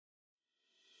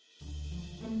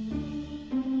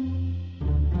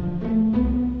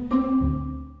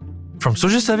From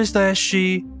Social Service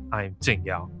SG, I'm Jing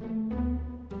Yao.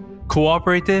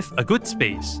 Cooperative, a good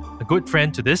space, a good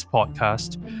friend to this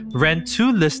podcast, ran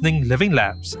 2 listening living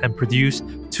labs and produced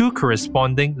 2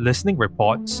 corresponding listening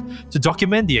reports to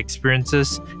document the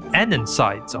experiences and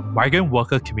insights of migrant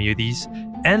worker communities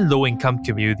and low-income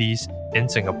communities in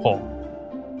Singapore.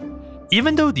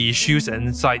 Even though the issues and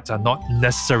insights are not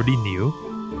necessarily new,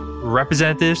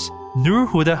 Representatives Nurul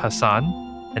Huda Hassan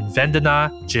and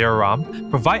Vandana Jayaram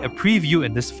provide a preview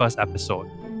in this first episode.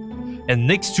 In the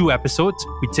next 2 episodes,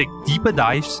 we take deeper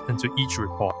dives into each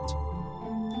report.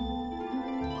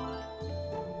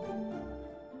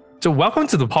 So welcome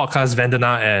to the podcast,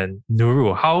 Vandana and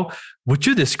Nurul. How would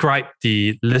you describe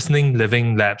the listening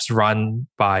living labs run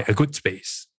by A Good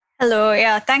Space? Hello,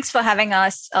 thanks for having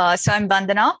us. So I'm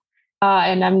Vandana.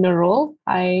 And I'm Nurul.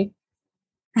 Hi.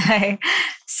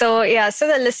 So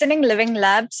the Listening Living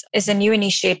Labs is a new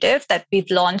initiative that we've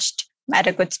launched at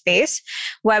A Good Space,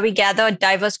 where we gather a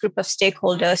diverse group of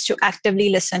stakeholders to actively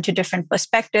listen to different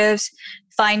perspectives,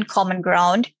 find common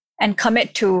ground, and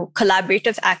commit to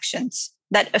collaborative actions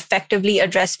that effectively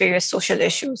address various social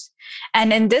issues.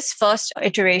 And in this first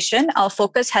iteration, our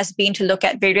focus has been to look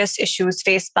at various issues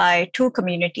faced by 2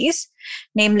 communities,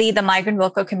 namely the migrant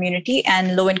worker community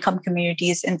and low-income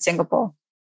communities in Singapore.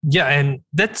 Yeah, and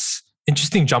that's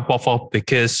interesting jump off of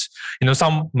because,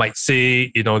 some might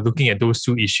say, looking at those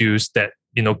 2 issues that,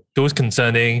 those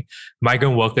concerning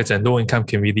migrant workers and low-income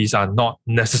communities are not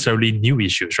necessarily new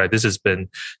issues, right? This has been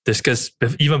discussed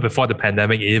even before the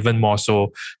pandemic, even more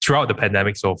so throughout the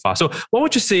pandemic so far. So what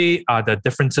would you say are the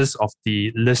differences of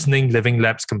the listening living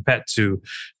labs compared to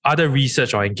other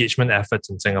research or engagement efforts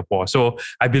in Singapore? So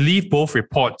I believe both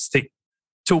reports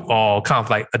took or kind of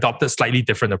like adopted slightly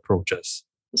different approaches.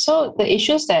 So the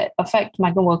issues that affect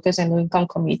migrant workers and low-income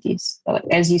communities,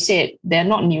 as you said, they're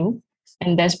not new.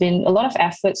 And there's been a lot of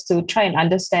efforts to try and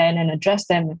understand and address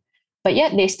them, but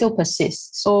yet they still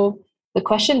persist. So the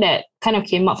question that kind of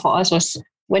came up for us was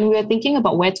when we were thinking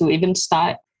about where to even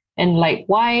start and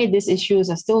why these issues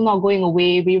are still not going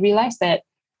away, we realized that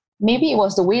maybe it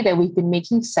was the way that we've been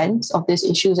making sense of these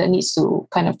issues that needs to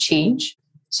kind of change.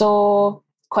 So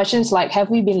questions like, have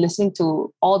we been listening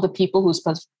to all the people whose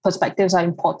perspectives are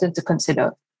important to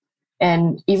consider?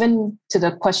 And even to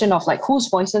the question of whose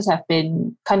voices have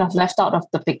been kind of left out of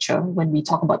the picture when we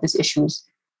talk about these issues.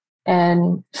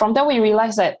 And from that, we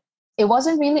realized that it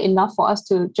wasn't really enough for us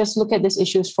to just look at these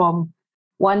issues from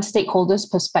one stakeholder's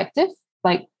perspective,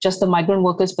 like just the migrant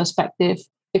workers' perspective,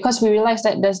 because we realized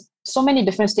that there's so many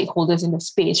different stakeholders in the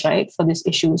space, right, for these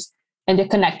issues. And they're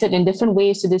connected in different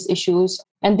ways to these issues.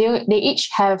 And they each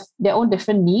have their own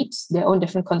different needs, their own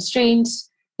different constraints,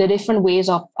 the different ways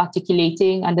of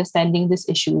articulating, understanding these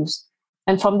issues.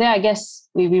 And from there, I guess,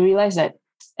 we realized that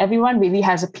everyone really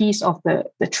has a piece of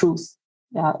the truth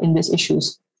in these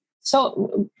issues.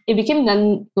 So it became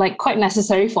then quite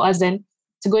necessary for us then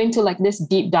to go into this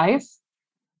deep dive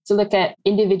to look at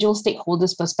individual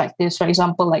stakeholders' perspectives. For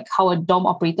example, how a dorm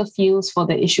operator feels for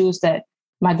the issues that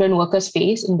migrant workers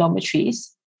face in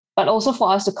dormitories, but also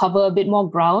for us to cover a bit more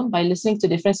ground by listening to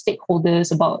different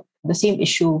stakeholders about the same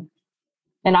issue.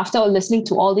 And after listening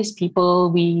to all these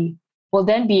people, we will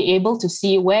then be able to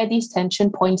see where these tension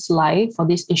points lie for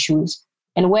these issues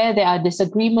and where there are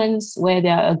disagreements, where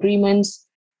there are agreements,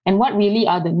 and what really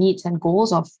are the needs and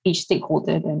goals of each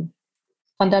stakeholder. Then,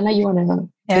 Vandana, you want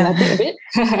to elaborate a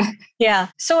bit? Yeah.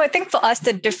 So I think for us,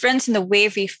 the difference in the way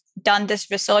we've done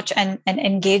this research and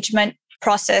engagement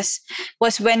process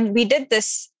was when we did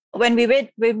this, when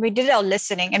we did our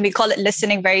listening, and we call it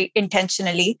listening very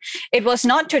intentionally. It was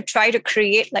not to try to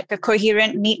create a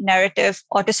coherent, neat narrative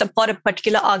or to support a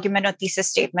particular argument or thesis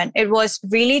statement. It was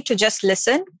really to just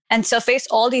listen and surface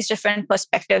all these different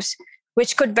perspectives,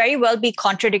 which could very well be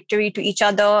contradictory to each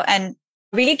other, and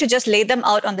really to just lay them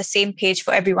out on the same page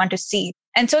for everyone to see.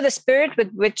 And so the spirit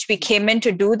with which we came in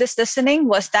to do this listening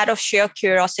was that of sheer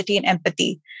curiosity and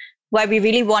empathy, where we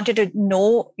really wanted to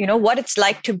know, what it's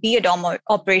like to be a dorm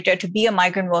operator, to be a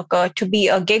migrant worker, to be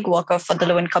a gig worker for the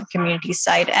low-income community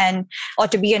side, or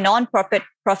to be a non-profit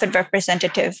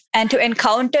representative, and to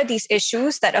encounter these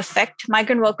issues that affect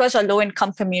migrant workers or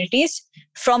low-income communities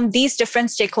from these different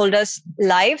stakeholders'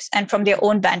 lives and from their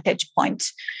own vantage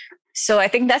points. So I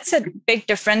think that's a big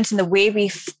difference in the way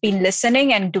we've been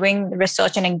listening and doing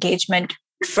research and engagement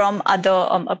from other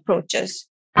approaches.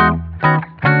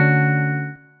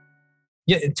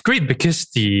 Yeah, it's great because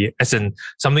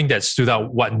something that stood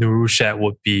out, what Nurul shared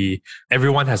would be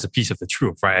everyone has a piece of the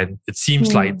truth, right? And it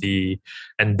seems like the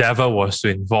endeavor was to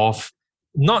involve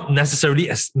not necessarily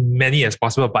as many as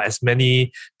possible, but as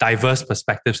many diverse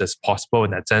perspectives as possible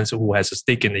in that sense, who has a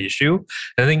stake in the issue.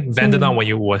 And I think, Vandana, when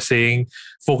you were saying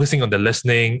focusing on the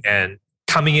listening and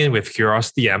coming in with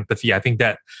curiosity and empathy, I think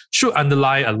that should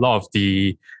underlie a lot of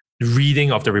the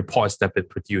reading of the reports that have been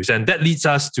produced. And that leads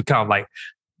us to kind of like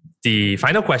the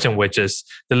final question, which is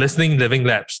the Listening Living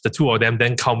Labs. The two of them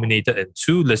then culminated in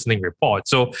two listening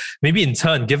reports. So maybe in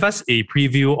turn, give us a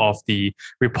preview of the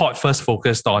report first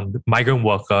focused on migrant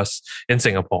workers in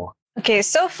Singapore. Okay,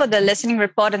 so for the listening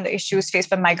report on the issues faced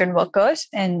by migrant workers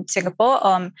in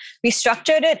Singapore, we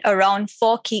structured it around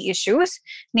 4 key issues,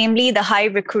 namely the high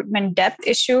recruitment depth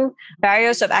issue,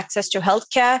 barriers of access to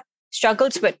healthcare,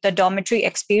 struggles with the dormitory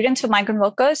experience for migrant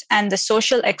workers, and the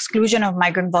social exclusion of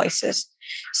migrant voices.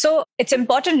 So it's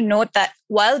important to note that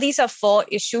while these are 4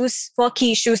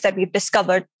 key issues that we've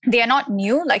discovered, they are not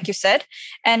new, like you said,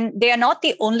 and they are not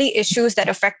the only issues that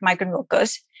affect migrant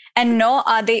workers, and nor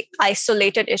are they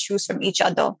isolated issues from each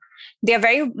other. They are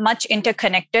very much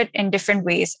interconnected in different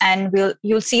ways, and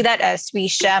you'll see that as we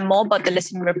share more about the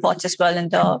listening reports as well in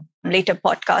the later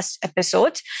podcast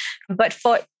episodes. But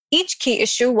for each key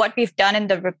issue, what we've done in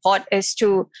the report is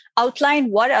to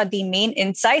outline what are the main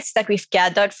insights that we've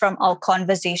gathered from our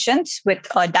conversations with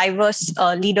diverse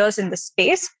leaders in the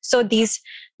space. So these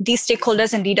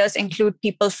stakeholders and leaders include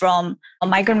people from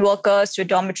migrant workers to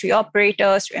dormitory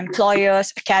operators, to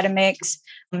employers, academics,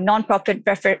 non-profit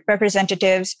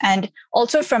representatives, and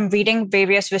also from reading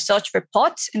various research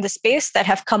reports in the space that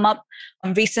have come up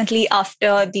recently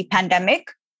after the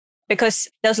pandemic, because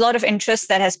there's a lot of interest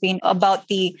that has been about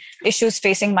the issues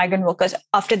facing migrant workers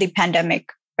after the pandemic,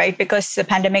 right? Because the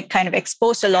pandemic kind of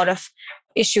exposed a lot of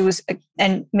issues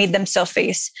and made them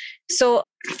surface. So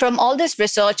from all this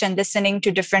research and listening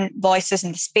to different voices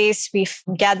in the space, we've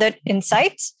gathered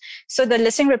insights. So the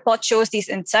listening report shows these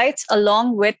insights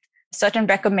along with certain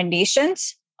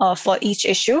recommendations for each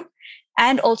issue,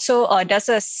 and also does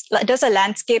a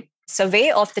landscape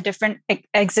survey of the different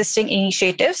existing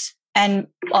initiatives and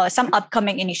some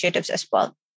upcoming initiatives as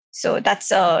well. So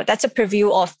that's a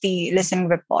preview of the listening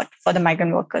report for the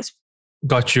migrant workers.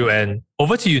 Got you. And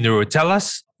over to you,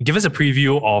 Nurul. Give us a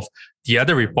preview of the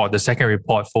other report, the second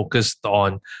report focused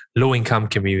on low-income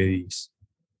communities.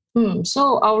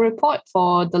 So our report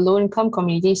for the low-income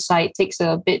community side takes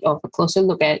a bit of a closer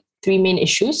look at 3 main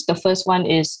issues. The first one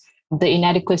is the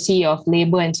inadequacy of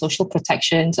labour and social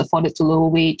protections afforded to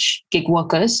low-wage gig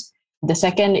workers. The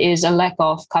second is a lack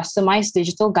of customized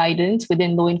digital guidance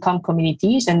within low-income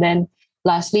communities. And then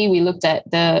lastly, we looked at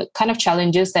the kind of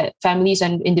challenges that families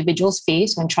and individuals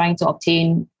face when trying to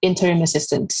obtain interim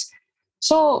assistance.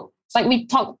 So like we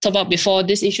talked about before,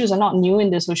 these issues are not new in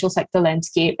the social sector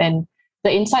landscape. And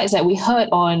the insights that we heard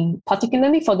on,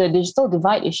 particularly for the digital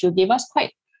divide issue, gave us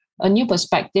quite a new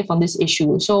perspective on this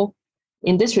issue. So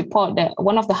in this report, that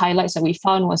one of the highlights that we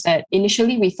found was that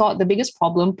initially we thought the biggest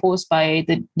problem posed by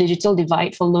the digital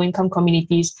divide for low-income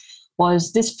communities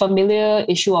was this familiar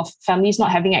issue of families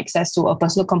not having access to a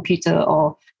personal computer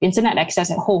or internet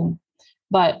access at home.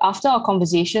 But after our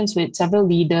conversations with several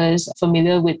leaders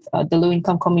familiar with the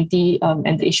low-income community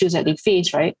and the issues that they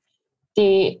face, right,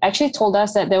 they actually told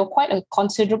us that there were quite a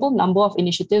considerable number of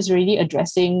initiatives really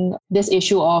addressing this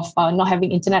issue of not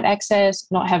having internet access,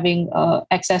 not having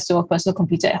access to a personal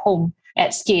computer at home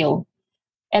at scale.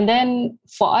 And then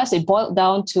for us, it boiled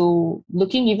down to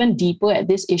looking even deeper at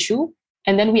this issue.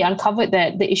 And then we uncovered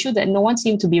that the issue that no one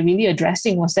seemed to be really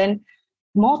addressing was then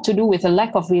more to do with a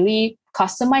lack of really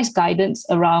customized guidance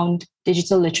around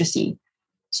digital literacy.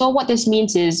 So what this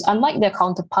means is, unlike their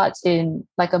counterparts in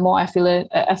like a more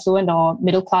affluent or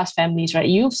middle-class families, right,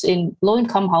 youths in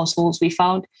low-income households, we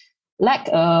found lack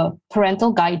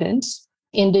parental guidance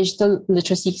in digital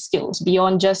literacy skills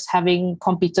beyond just having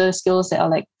computer skills that are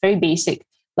like very basic,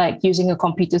 like using a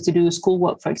computer to do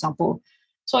schoolwork, for example.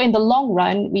 So in the long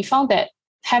run, we found that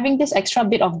having this extra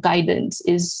bit of guidance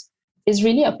is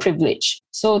really a privilege.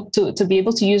 So to be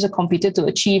able to use a computer to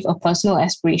achieve a personal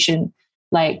aspiration,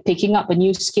 like picking up a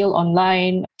new skill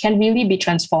online, can really be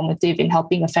transformative in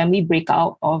helping a family break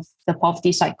out of the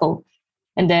poverty cycle.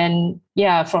 And then,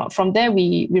 from there,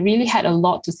 we really had a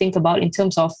lot to think about in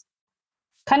terms of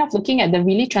kind of looking at the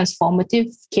really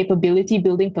transformative capability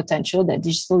building potential that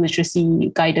digital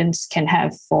literacy guidance can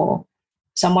have for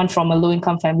someone from a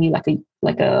low-income family,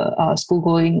 like a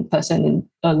school-going person in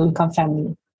a low-income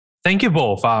family. Thank you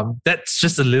both. That's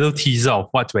just a little teaser of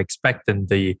what to expect in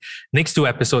the next 2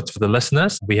 episodes for the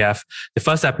listeners. We have the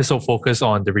first episode focused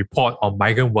on the report on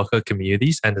migrant worker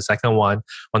communities and the second one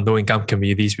on low-income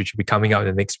communities, which will be coming out in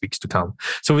the next weeks to come.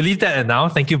 So we leave that at now.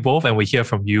 Thank you both, and we hear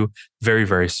from you very,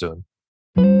 very soon.